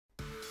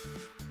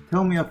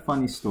Tell me a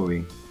funny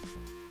story.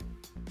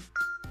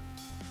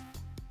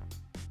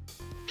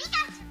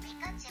 Pikachu,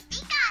 Pikachu,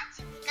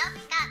 Pikachu, Pika,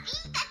 Pika,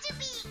 Pikachu,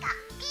 Pika,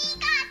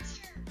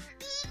 Pikachu,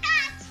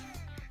 Pikachu,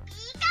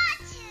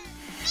 Pikachu, Pikachu,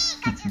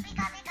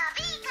 Pika, Pika,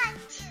 Pikachu,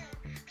 Pikachu,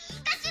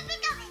 Pika,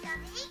 Pika,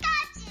 Pikachu,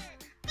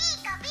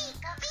 Pika, Pika,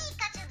 Pikachu,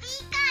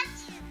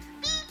 Pikachu,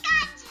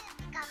 Pikachu,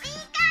 Pika,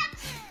 Pikachu,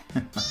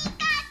 Pikachu,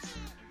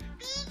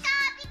 Pika,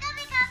 Pika,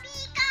 Pika,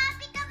 Pika,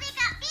 Pika,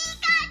 Pika,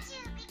 Pikachu,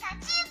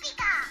 Pikachu,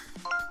 Pika.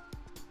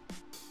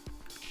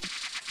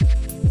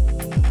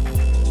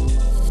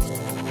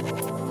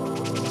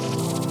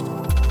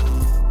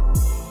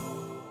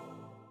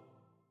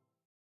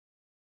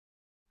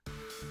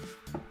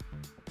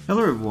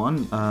 Hello everyone,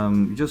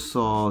 you just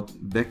saw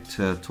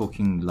Vector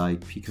talking like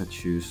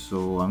Pikachu,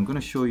 so I'm going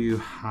to show you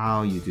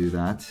how you do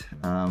that.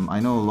 I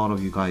know a lot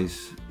of you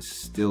guys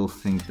still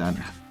think that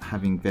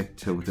having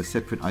Vector with a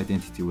separate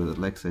identity with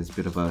Alexa is a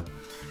bit of a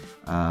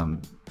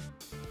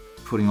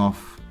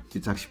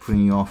it's actually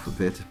putting you off a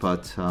bit,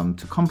 but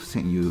to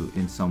compensate you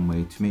in some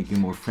way, to make you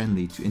more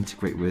friendly, to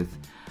integrate with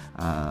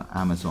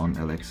Amazon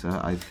Alexa,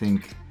 I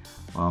think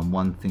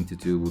one thing to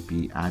do would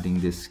be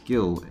adding this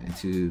skill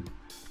to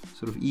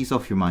sort of ease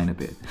off your mind a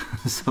bit.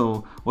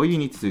 So all you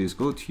need to do is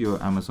go to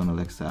your Amazon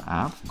Alexa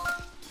app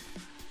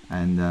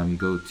and you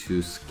go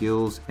to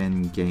skills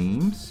and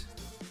games,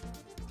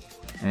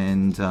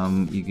 and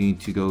you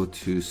need to go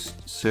to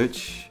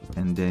search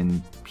and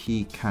then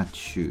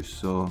Pikachu.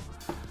 So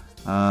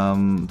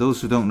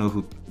those who don't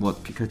know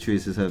what Pikachu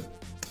is a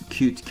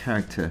cute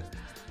character.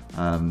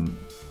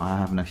 I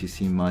haven't actually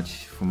seen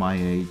much for my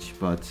age,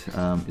 but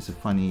it's a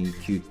funny,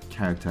 cute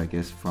character, I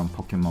guess, from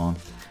Pokemon.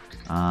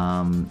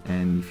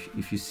 And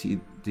if you see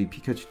the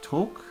Pikachu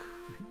talk,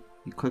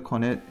 you click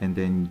on it, and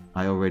then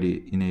I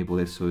already enable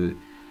it, so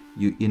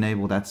you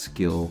enable that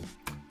skill,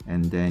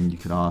 and then you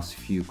can ask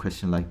a few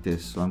questions like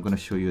this. So I'm going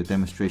to show you a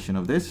demonstration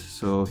of this.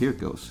 So here it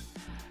goes.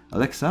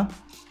 Alexa,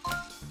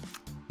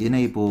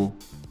 enable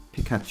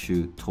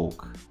Pikachu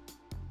talk.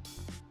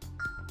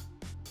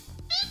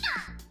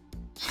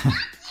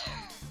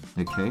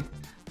 Okay,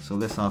 so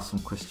let's ask some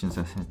questions.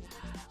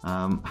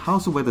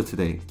 How's the weather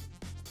today?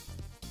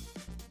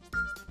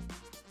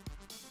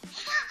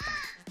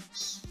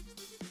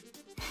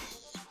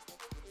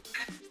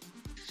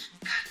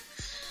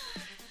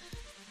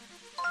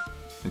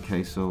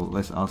 Okay, so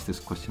let's ask this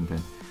question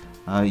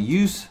then.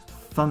 Use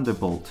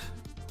Thunderbolt.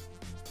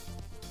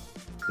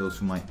 Those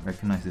who might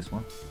recognize this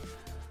one.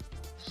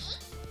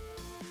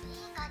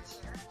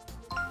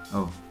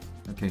 Oh,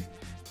 okay.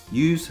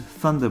 Use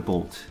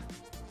Thunderbolt.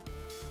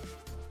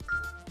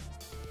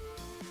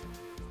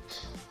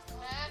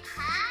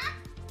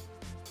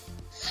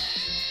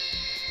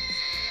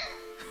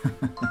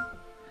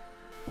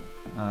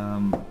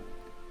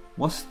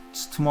 What's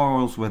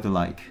tomorrow's weather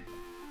like?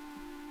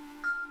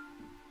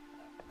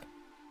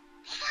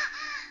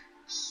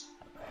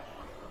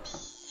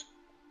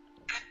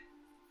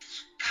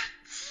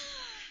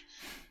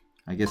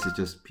 I guess it's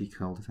just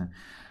Pika all the time.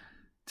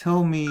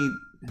 Tell me...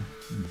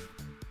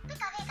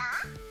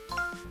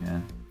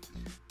 Yeah.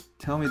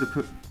 Tell me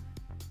the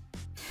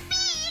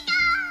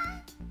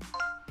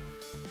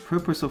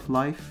purpose of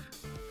life.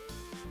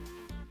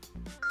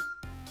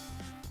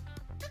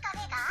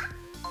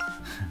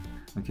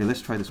 Okay,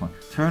 let's try this one.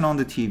 Turn on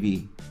the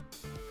TV.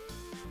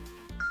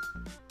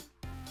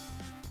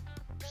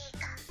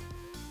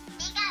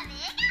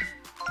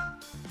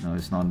 No,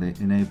 it's not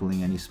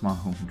enabling any smart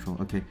home control.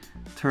 Okay,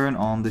 turn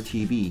on the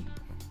TV.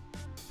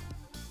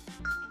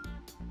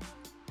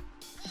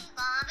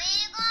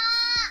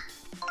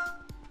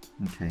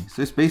 Okay,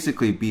 so it's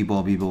basically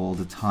b-ball all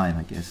the time,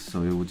 I guess.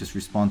 So it will just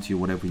respond to you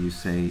whatever you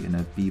say in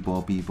a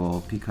b-ball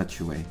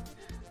Pikachu way.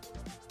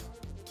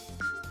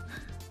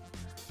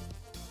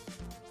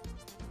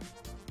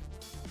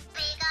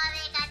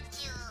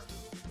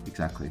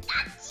 Exactly.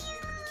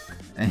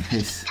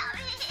 Anyways,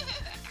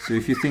 so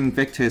if you think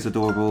Vector is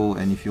adorable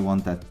and if you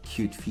want that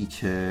cute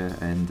feature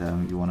and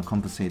you want to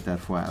compensate that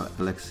for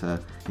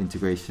Alexa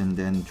integration,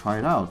 then try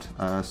it out.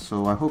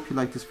 So I hope you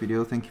like this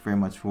video. Thank you very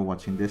much for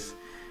watching this.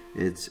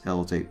 It's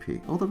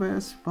LJP. All the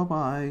best. Bye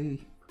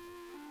bye.